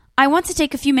I want to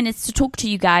take a few minutes to talk to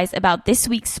you guys about this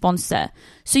week's sponsor.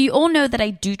 So you all know that I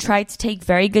do try to take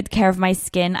very good care of my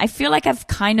skin. I feel like I've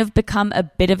kind of become a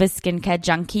bit of a skincare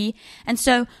junkie. And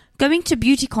so going to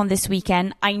BeautyCon this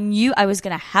weekend, I knew I was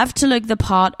going to have to look the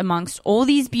part amongst all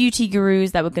these beauty gurus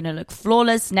that were going to look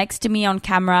flawless next to me on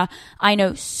camera. I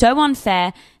know, so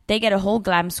unfair. They get a whole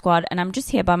glam squad and I'm just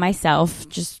here by myself,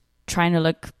 just trying to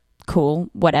look cool,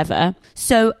 whatever.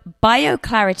 So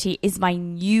BioClarity is my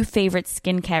new favorite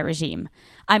skincare regime.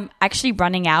 I'm actually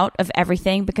running out of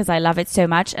everything because I love it so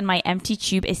much and my empty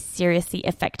tube is seriously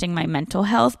affecting my mental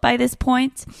health by this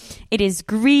point. It is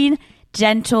green,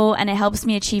 gentle, and it helps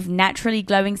me achieve naturally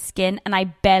glowing skin, and I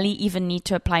barely even need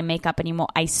to apply makeup anymore,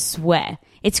 I swear.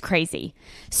 It's crazy.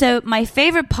 So my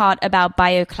favorite part about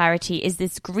BioClarity is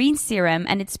this green serum,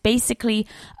 and it's basically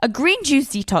a green juice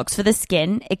detox for the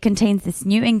skin. It contains this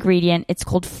new ingredient. It's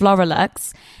called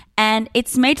Floralux, and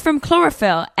it's made from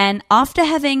chlorophyll. And after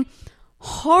having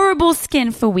horrible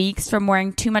skin for weeks from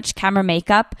wearing too much camera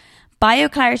makeup,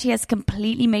 BioClarity has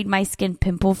completely made my skin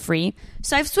pimple-free.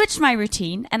 So I've switched my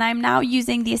routine, and I'm now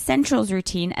using the Essentials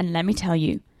routine, and let me tell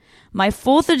you, my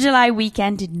 4th of July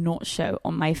weekend did not show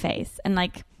on my face. And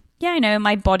yeah, I know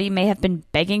my body may have been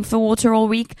begging for water all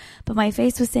week, but my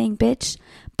face was saying, bitch,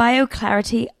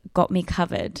 BioClarity got me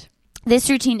covered.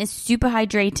 This routine is super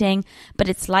hydrating, but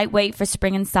it's lightweight for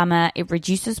spring and summer. It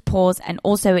reduces pores and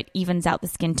also it evens out the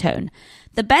skin tone.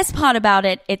 The best part about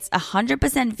it, it's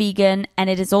 100% vegan and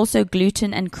it is also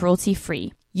gluten and cruelty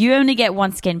free. You only get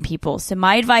one skin, people. So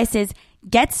my advice is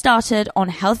get started on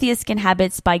healthier skin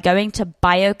habits by going to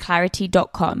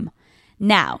bioclarity.com.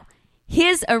 Now,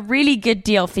 here's a really good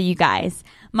deal for you guys.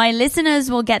 My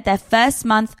listeners will get their first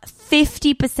month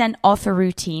 50% off a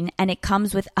routine, and it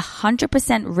comes with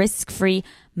 100% risk-free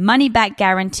money-back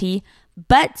guarantee.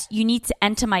 But you need to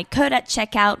enter my code at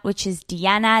checkout, which is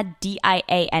Diana,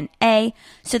 D-I-A-N-A.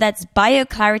 So that's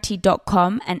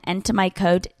bioclarity.com and enter my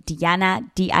code Diana,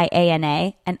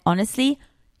 D-I-A-N-A. And honestly,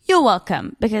 you're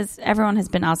welcome, because everyone has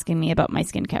been asking me about my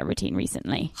skincare routine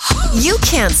recently. You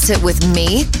Can't Sit With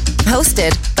Me,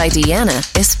 hosted by Deanna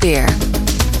Espir.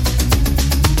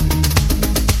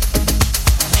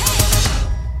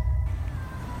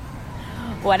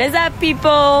 What is up,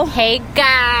 people? Hey,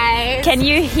 guys. Can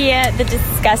you hear the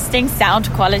disgusting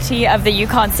sound quality of the You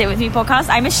Can't Sit With Me podcast?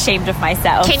 I'm ashamed of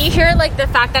myself. Can you hear, the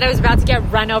fact that I was about to get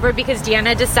run over because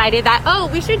Deanna decided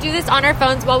that, we should do this on our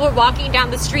phones while we're walking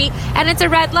down the street, and it's a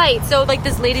red light. So,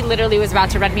 this lady literally was about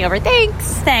to run me over.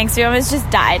 Thanks. We almost just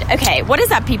died. Okay, what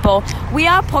is up, people? We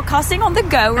are podcasting on the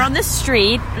go. We're on the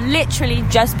street, literally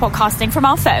just podcasting from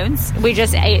our phones. We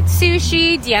just ate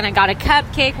sushi. Deanna got a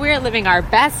cupcake. We're living our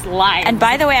best life. And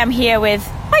by the way, I'm here with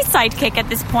my sidekick at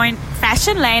this point,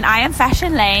 Fashion Lane. I am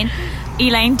Fashion Lane,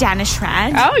 Elaine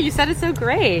Danishran. Oh, you said it so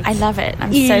great. I love it.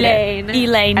 I'm Elaine. So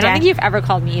Elaine. I don't think you've ever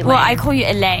called me Elaine. Well, I call you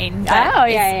Elaine. Oh,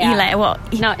 yeah. Elaine. Well,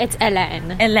 no, it's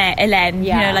Elaine. Elaine.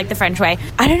 Yeah. The French way.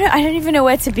 I don't know. I don't even know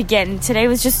where to begin. Today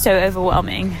was just so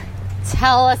overwhelming.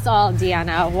 Tell us all,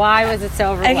 Deanna. Why was it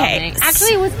so overwhelming? Okay.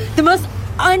 Actually, it was the most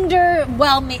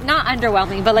underwhelming, not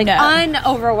underwhelming, but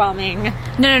unoverwhelming.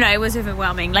 No, it was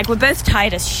overwhelming. We're both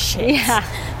tired as shit. Yeah.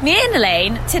 Me and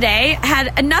Elaine today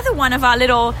had another one of our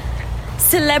little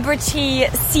celebrity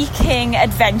seeking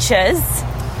adventures.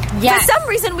 Yes. For some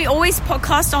reason, we always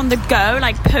podcast on the go,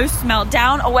 post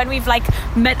meltdown, or when we've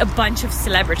met a bunch of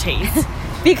celebrities.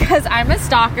 Because I'm a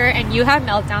stalker and you have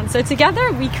meltdowns, so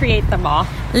together we create them all.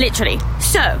 Literally.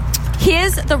 So,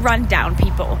 here's the rundown,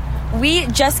 people. We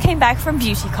just came back from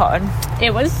BeautyCon.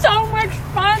 It was so much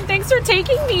fun. Thanks for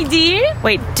taking me, Dee.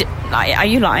 Wait, are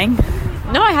you lying?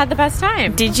 No, I had the best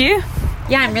time. Did you?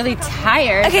 Yeah, I'm really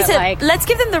tired. Okay, so let's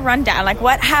give them the rundown.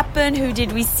 What happened? Who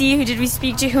did we see? Who did we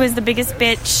speak to? Who was the biggest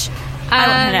bitch?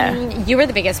 I don't know. You were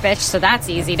the biggest bitch, so that's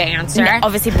easy to answer. No,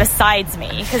 obviously, besides me.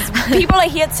 Because people are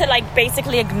here to,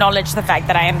 basically acknowledge the fact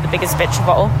that I am the biggest bitch of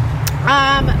all.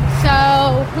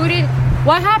 So,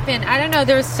 what happened? I don't know.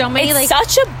 There was so many, It's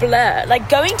such a blur.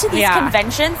 Going to these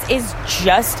conventions is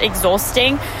just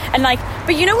exhausting. And,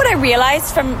 but you know what I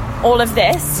realized from all of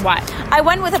this? What? I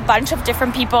went with a bunch of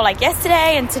different people,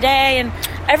 yesterday and today, and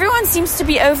everyone seems to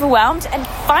be overwhelmed. And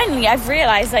finally, I've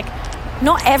realized,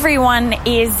 not everyone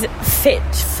is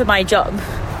fit for my job.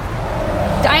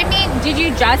 I mean, did you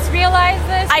just realize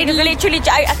this?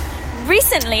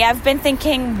 Recently, I've been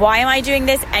thinking, why am I doing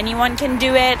this? Anyone can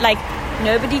do it.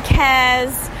 Nobody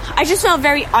cares. I just felt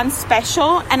very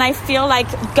unspecial, and I feel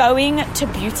going to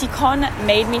BeautyCon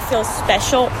made me feel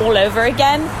special all over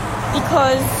again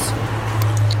because...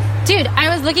 Dude, I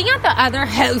was looking at the other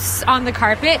hosts on the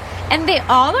carpet, and they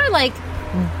all are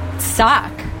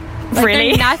suck. Like, Really?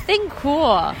 they're nothing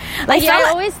cool. Like, felt I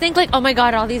like- always think, like, oh my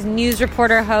God, all these news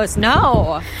reporter hosts.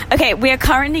 No. Okay, we are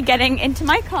currently getting into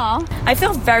my car. I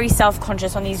feel very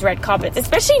self-conscious on these red carpets,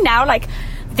 especially now. Like,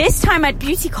 this time at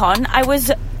BeautyCon, I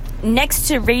was next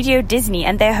to Radio Disney,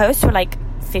 and their hosts were like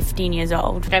 15 years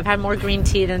old. I've had more green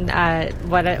tea than,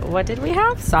 what did we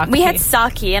have? Sake. We had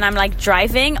sake, and I'm like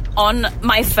driving on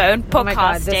my phone, podcasting. Oh my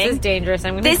God, this is dangerous.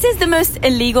 This is the most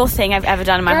illegal thing I've ever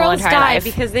done in my whole entire life.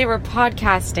 because they were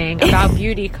podcasting about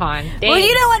BeautyCon. Well,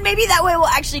 you know what? Maybe that way will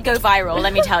actually go viral,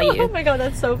 let me tell you. Oh my God,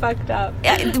 that's so fucked up.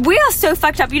 We are so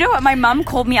fucked up. You know what? My mum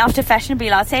called me after Fashionably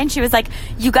Latte, and she was like,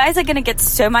 you guys are going to get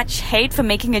so much hate for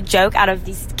making a joke out of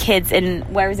these kids in,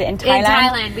 where is it, in Thailand? In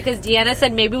Thailand, because Deanna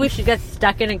said maybe we should get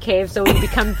stuck in a cave so we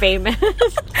become famous.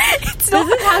 It's not,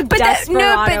 This is how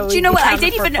desperado but you know what? I become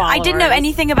didn't for I didn't know followers.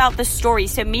 anything about the story,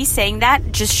 so me saying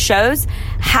that just shows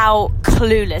how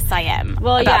clueless I am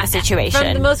about the situation.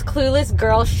 From the most clueless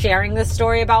girl sharing the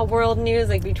story about world news,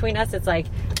 like between us, it's like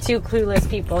two clueless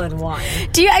people in one.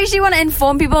 Do you actually want to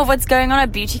inform people of what's going on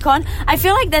at BeautyCon? I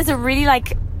feel like there's a really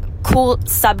like cool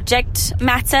subject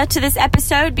matter to this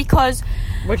episode because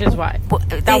Which is what?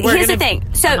 here's the thing.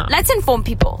 So let's inform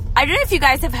people. I don't know if you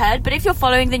guys have heard, but if you're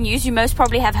following the news, you most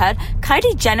probably have heard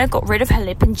Kylie Jenner got rid of her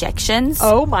lip injections.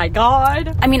 Oh my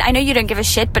God. I mean, I know you don't give a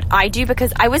shit, but I do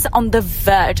because I was on the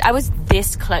verge. I was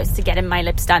this close to getting my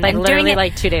lips done. Like and literally doing it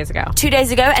like 2 days ago. 2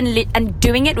 days ago and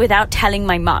doing it without telling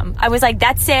my mum. I was like,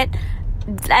 that's it.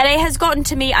 LA has gotten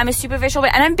to me. I'm a superficial,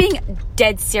 and I'm being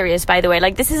dead serious, by the way.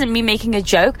 Like, this isn't me making a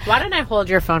joke. Why don't I hold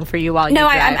your phone for you while you No,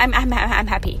 drive? I'm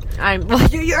happy.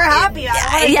 You're happy. I don't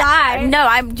want to die.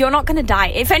 No, you're not gonna die.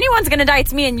 If anyone's gonna die,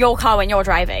 it's me in your car when you're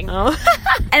driving. Oh.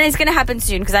 And it's gonna happen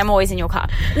soon because I'm always in your car.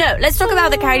 No, let's talk about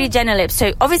the Kylie Jenner lips.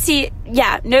 So obviously,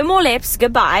 yeah, no more lips.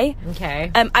 Goodbye.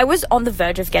 Okay. I was on the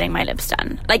verge of getting my lips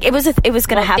done. Like it was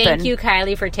gonna happen. Thank you,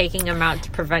 Kylie, for taking them out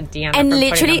to prevent Deanna And from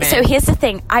literally, putting them so in. here's the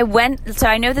thing.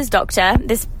 I know this doctor,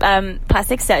 this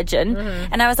plastic surgeon,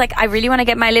 and I was like, I really want to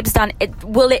get my lips done.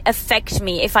 Will it affect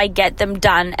me if I get them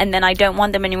done and then I don't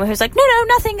want them anymore? He was like, no,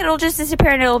 nothing. It'll just disappear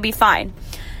and it'll be fine.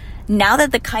 Now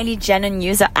that the Kylie Jenner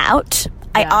news are out,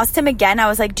 I asked him again. I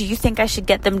was like, do you think I should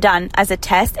get them done as a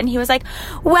test? And he was like,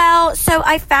 well, so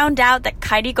I found out that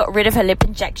Kylie got rid of her lip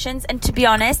injections. And to be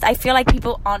honest, I feel like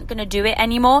people aren't going to do it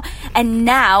anymore. And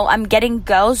now I'm getting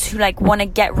girls who like want to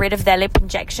get rid of their lip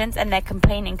injections and they're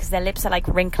complaining because their lips are like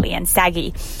wrinkly and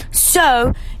saggy.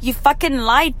 So you fucking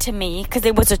lied to me because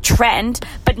it was a trend,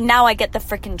 but now I get the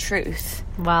freaking truth.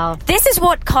 Well, This is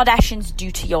what Kardashians do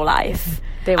to your life.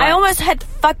 They I what? almost had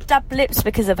fucked up lips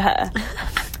because of her.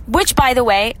 Which, by the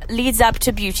way, leads up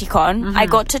to BeautyCon. I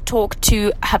got to talk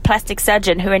to her plastic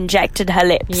surgeon who injected her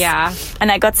lips. Yeah.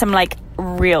 And I got some, like,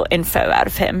 real info out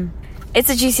of him. It's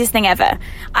the juiciest thing ever.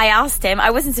 I asked him, I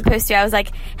wasn't supposed to, I was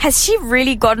like, has she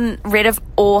really gotten rid of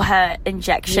all her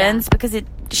injections? Yeah. Because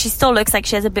she still looks like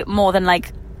she has a bit more than,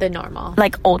 like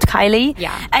the old Kylie.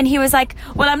 Yeah. And he was like,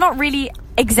 well, I'm not really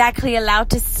exactly allowed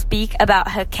to speak about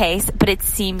her case, but it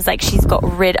seems like she's got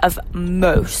rid of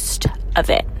most of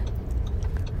it.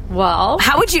 Well,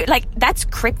 How would you, like, that's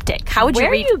cryptic. How would where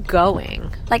you read, are you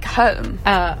going? like, home?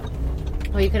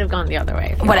 Well, you could have gone the other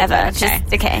way. if you Whatever.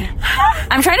 wanted. Okay.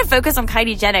 I'm trying to focus on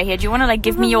Kylie Jenner here. Do you want to, like,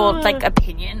 give me your, like,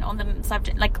 opinion on the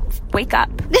subject? Like, wake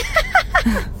up.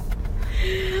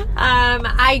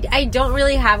 I don't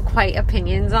really have quite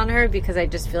opinions on her because I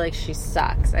just feel like she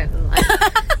sucks, and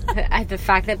like the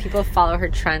fact that people follow her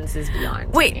trends is beyond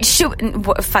me. Wait,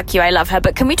 fuck you, I love her.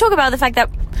 But can we talk about the fact that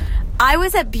I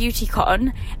was at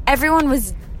BeautyCon, everyone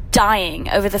was dying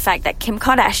over the fact that Kim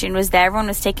Kardashian was there, everyone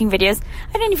was taking videos.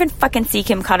 I didn't even fucking see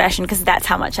Kim Kardashian because that's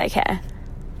how much I care.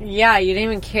 Yeah, you didn't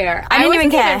even care. I didn't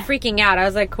even care. Freaking out. I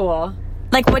was like, cool.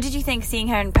 Like, what did you think seeing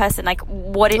her in person? Like,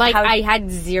 what did, Like, how, I had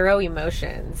zero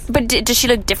emotions. but does she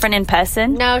look different in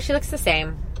person? No, she looks the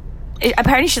same.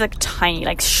 Apparently she's like tiny,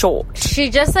 like short. She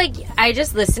just like,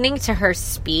 listening to her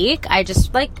speak, I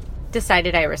just like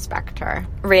decided I respect her.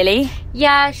 Really?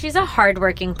 Yeah, she's a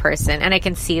hardworking person, and I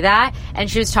can see that. And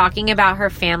she was talking about her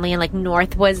family, and like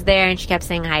North was there, and she kept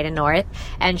saying hi to North.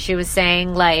 And she was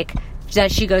saying like that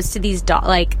she goes to these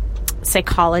like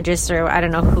psychologists or I don't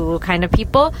know who kind of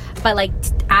people, but like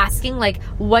asking like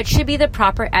what should be the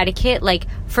proper etiquette like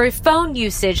for phone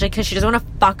usage, like because she doesn't want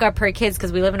to fuck up her kids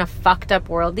because we live in a fucked up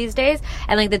world these days.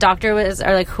 And like the doctor was,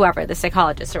 or like whoever, the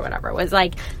psychologist or whatever, was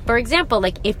like, for example,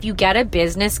 like if you get a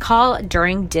business call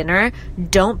during dinner,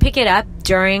 don't pick it up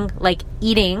during like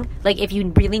eating. Like if you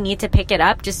really need to pick it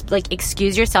up, just like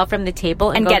excuse yourself from the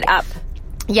table and Get up.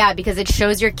 Yeah, because it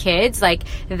shows your kids like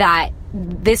that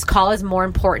this call is more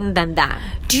important than them.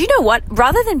 Do you know what?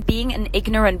 Rather than being an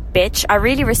ignorant bitch, I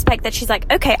really respect that she's like,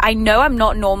 okay, I know I'm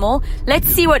not normal. Let's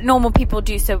see what normal people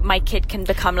do so my kid can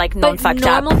become like non-fucked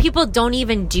up. Normal people don't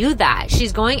even do that.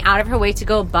 She's going out of her way to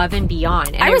go above and beyond.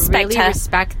 And I respect her.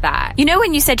 Respect that. You know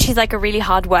when you said she's like a really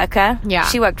hard worker? Yeah.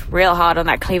 She worked real hard on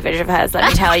that cleavage of hers,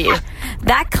 let me tell you.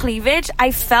 That cleavage,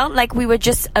 I felt like we were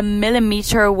just a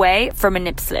millimeter away from a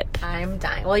nip slip. I'm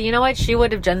dying. Well, you know what? She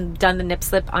would have done the nip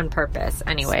slip on purpose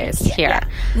anyways. Here. Yeah.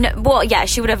 No, well, yeah,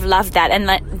 she would have loved that and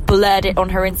like blurred it on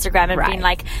her Instagram and been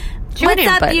like, what's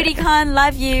up, BeautyCon?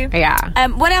 Love you. Yeah.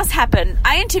 What else happened?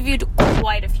 I interviewed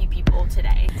quite a few people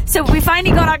today. So we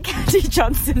finally got our Candy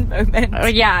Johnson moment. Oh,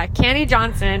 yeah. Candy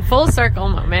Johnson, full circle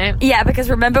moment. Yeah, because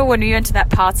remember when we went to that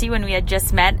party when we had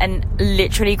just met and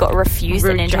literally got refused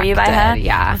an interview by her?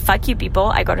 Yeah. Fuck you, people.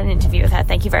 I got an interview with her.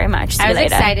 Thank you very much. See you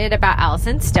later. Excited about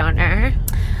Alison Stoner.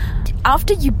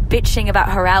 After you bitching about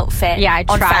her outfit, I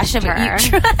trashed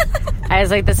her. I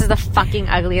was like, "This is the fucking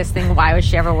ugliest thing. Why would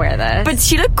she ever wear this?" But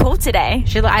she looked cool today.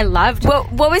 I loved.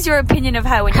 What was your opinion of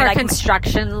her when her you like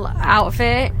construction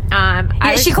outfit?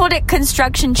 She called it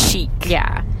construction chic.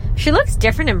 Yeah. She looks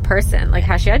different in person, like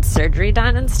how she had surgery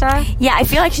done and stuff. Yeah, I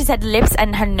feel like she's had lips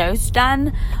and her nose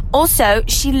done. Also,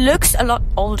 she looks a lot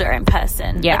older in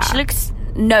person. Yeah. Like, she looks...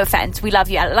 No offense, we love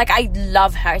you. Like, I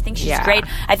love her. I think she's great.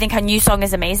 I think her new song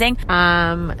is amazing.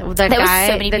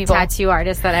 The tattoo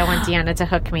artist that I want Deanna to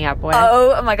hook me up with.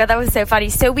 Oh my god, that was so funny.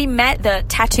 So we met the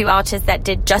tattoo artist that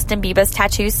did Justin Bieber's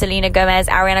tattoos, Selena Gomez,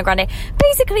 Ariana Grande.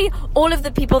 Basically, all of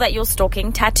the people that you're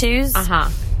stalking tattoos.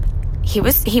 He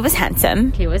was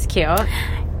handsome. He was cute.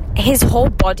 His whole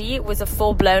body was a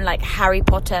full-blown, like, Harry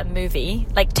Potter movie,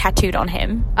 like, tattooed on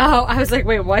him. Oh, I was like,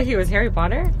 wait, what? He was Harry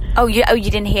Potter? Oh, you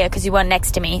didn't hear because you weren't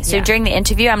next to me. So during the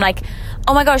interview, I'm like,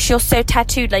 oh my gosh, you're so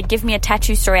tattooed. Like, give me a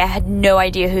tattoo story. I had no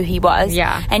idea who he was.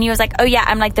 Yeah. And he was like, oh yeah,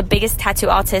 I'm like the biggest tattoo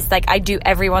artist. Like, I do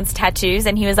everyone's tattoos.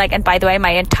 And he was like, and by the way,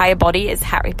 my entire body is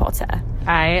Harry Potter.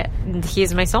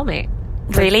 He's my soulmate.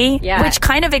 Really? Yeah. Which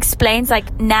kind of explains,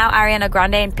 like, now Ariana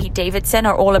Grande and Pete Davidson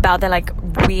are all about their, like,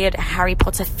 weird Harry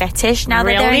Potter fetish now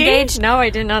that they're engaged. No, I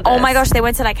didn't know that. Oh my gosh, they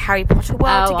went to, like, Harry Potter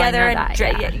World together. I know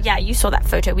that, yeah, you saw that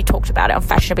photo. We talked about it on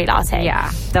Fashionably Latte.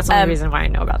 Yeah, that's the only reason why I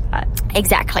know about that.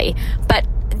 Exactly. But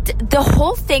the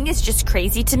whole thing is just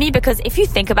crazy to me because if you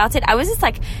think about it, I was this,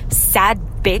 like, sad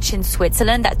bitch in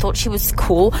Switzerland that thought she was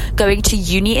cool going to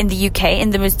uni in the UK in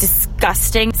the most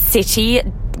disgusting city,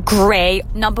 grey,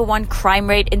 #1 crime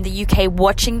rate in the UK,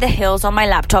 watching The Hills on my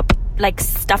laptop, like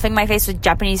stuffing my face with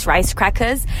Japanese rice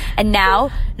crackers. And now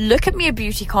look at me at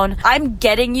BeautyCon. I'm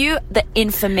getting you the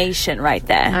information right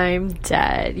there. I'm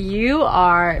dead. You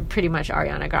are pretty much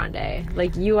Ariana Grande.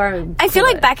 Like, you are. I feel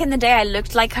like back in the day I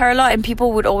looked like her a lot and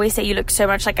people would always say you look so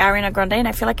much like Ariana Grande, and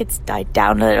I feel like it's died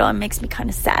down a little and makes me kind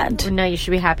of sad. No, you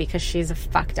should be happy because she's a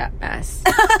fucked up mess.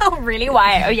 Really?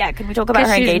 Why? Oh yeah, can we talk about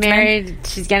her engagement? Married,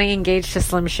 she's getting engaged to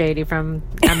Slim Shady from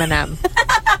Eminem.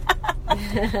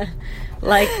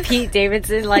 Like Pete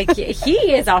Davidson, like he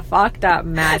is a fucked up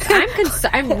mess.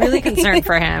 I'm really concerned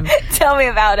for him. Tell me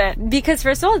about it. Because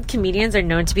first of all, comedians are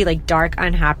known to be like dark,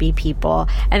 unhappy people,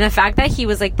 and the fact that he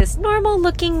was like this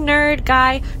normal-looking nerd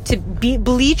guy to be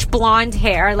bleach blonde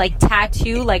hair, like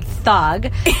tattoo, like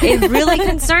thug, it really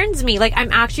concerns me. Like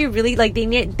I'm actually really like they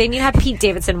need to have Pete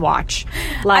Davidson watch.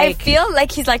 Like I feel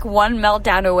like he's like one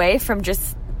meltdown away from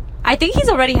just. I think he's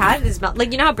already had this melt.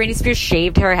 Like, you know how Britney Spears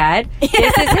shaved her head? This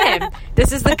is him.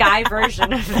 This is the guy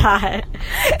version of that.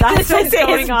 That's what's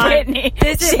going on. Britney.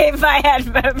 This is shave my head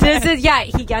moment. This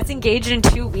is, he gets engaged in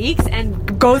 2 weeks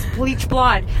and goes bleach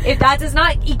blonde. If that does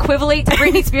not equivalent to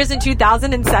Britney Spears in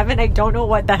 2007, I don't know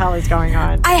what the hell is going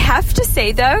on. I have to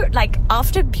say, though, like,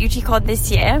 after BeautyCon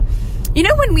this year, you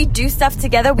know when we do stuff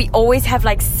together, we always have,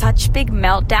 like, such big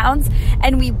meltdowns,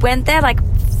 and we went there, like,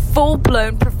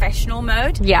 full-blown professional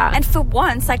mode. Yeah. And for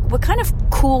once, like, we're kind of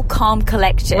cool, calm,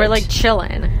 collected. We're, like,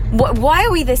 chilling. Why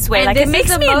are we this way? And like, it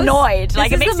makes me annoyed.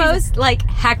 Like, this is the most, like,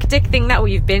 hectic thing that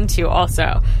we've been to,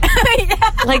 also.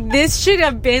 Yeah. Like, this should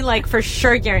have been, like, for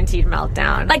sure guaranteed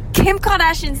meltdown. Like, Kim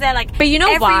Kardashian's there, like... But you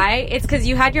know why? It's because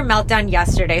you had your meltdown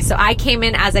yesterday, so I came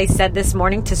in, as I said this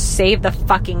morning, to save the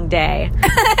fucking day.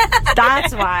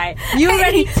 That's why. You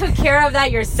already took care of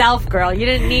that yourself, girl. You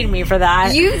didn't need me for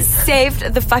that. You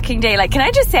saved the fucking day. Like, can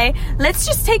I just say, let's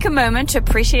just take a moment to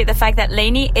appreciate the fact that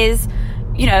Lainey is,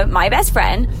 you know, my best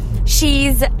friend.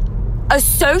 She's a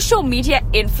social media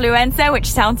influencer, which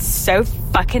sounds so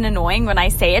fucking annoying when I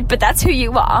say it, but that's who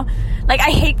you are. Like,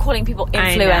 I hate calling people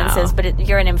influencers, but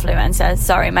you're an influencer.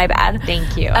 Sorry, my bad.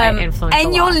 Thank you. I influence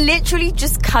and you're literally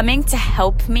just coming to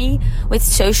help me with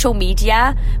social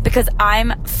media because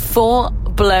I'm full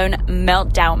full-blown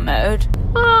meltdown mode.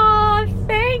 Oh,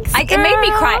 thanks. It made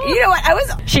me cry. You know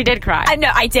what? She did cry. I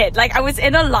know, I did. Like, I was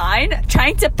in a line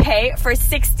trying to pay for a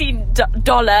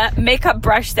 $16 makeup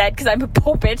brush set because I'm a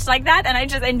poor bitch like that, and I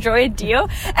just enjoy a deal.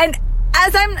 And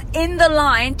as I'm in the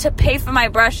line to pay for my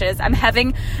brushes, I'm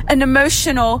having an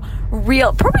emotional,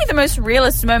 probably the most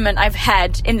realist moment I've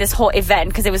had in this whole event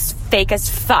because it was fake as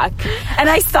fuck. And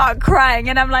I start crying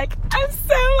and I'm like, I'm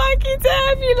so lucky to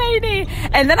have you, lady.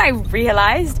 And then I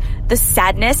realized the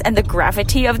sadness and the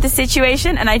gravity of the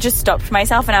situation, and I just stopped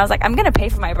myself and I was like, I'm gonna pay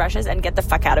for my brushes and get the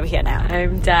fuck out of here now.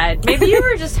 I'm dead. Maybe you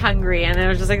were just hungry and it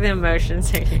was just like the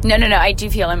emotions. No, I do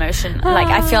feel emotion. Like,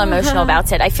 I feel emotional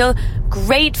about it. I feel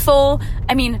grateful.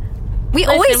 I mean, we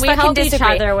always we fucking help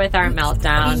disagree. each other with our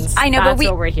meltdowns. I know, that's but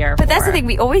what we're here for. But that's the thing,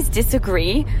 we always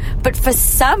disagree. But for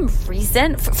some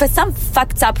reason, for some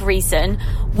fucked up reason,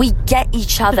 we get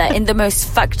each other in the most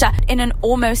fucked up, in an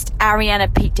almost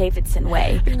Ariana Pete Davidson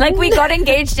way. Like, we got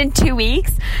engaged in 2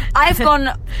 weeks. I've gone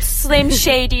Slim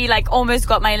Shady, like almost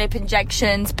got my lip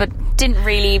injections, but didn't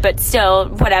really, but still,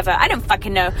 whatever. I don't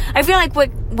fucking know. I feel like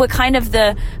we're kind of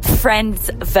the Friends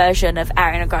version of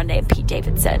Ariana Grande and Pete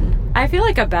Davidson. I feel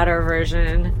like a better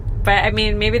version. But I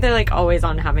mean, maybe they're like always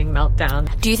on having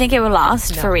meltdowns. Do you think it will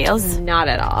last for reals? Not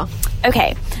at all.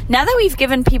 Okay, now that we've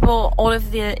given people all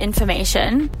of the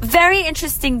information, very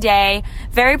interesting day,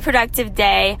 very productive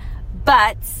day,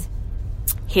 but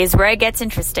here's where it gets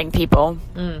interesting, people.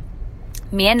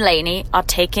 Me and Lainey are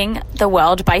taking the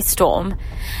world by storm,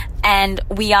 and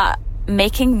we are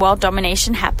making world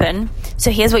domination happen.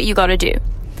 So here's what you got to do.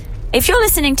 If you're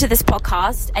listening to this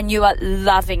podcast and you are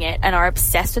loving it and are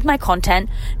obsessed with my content,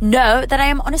 know that I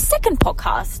am on a second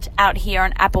podcast out here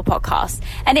on Apple Podcasts,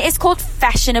 and it is called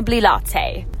Fashionably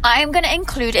Latte. I am going to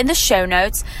include in the show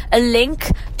notes a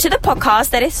link to the podcast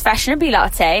that is Fashionably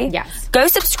Latte. Yes. Go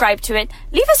subscribe to it.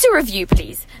 Leave us a review,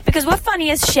 please, because we're funny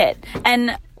as shit.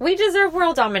 And we deserve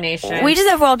world domination. We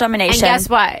deserve world domination. And guess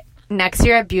what? Next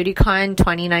year at BeautyCon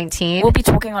 2019, we'll be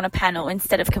talking on a panel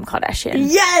instead of Kim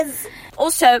Kardashian. Yes!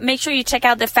 Also, make sure you check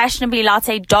out the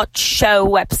fashionablylatte.show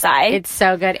website. It's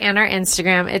so good. And our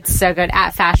Instagram, it's so good,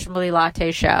 at Fashionably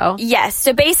Latte Show. Yes.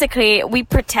 So basically, we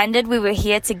pretended we were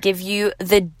here to give you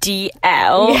the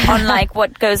DL on like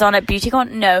what goes on at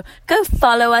BeautyCon. No. Go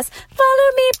follow us.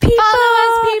 Follow me, people. Follow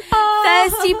us, people.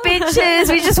 Thirsty bitches.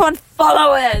 We just want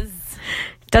followers.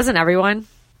 Doesn't everyone?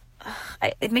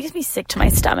 It makes me sick to my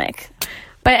stomach.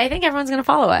 But I think everyone's going to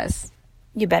follow us.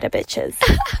 You better, bitches.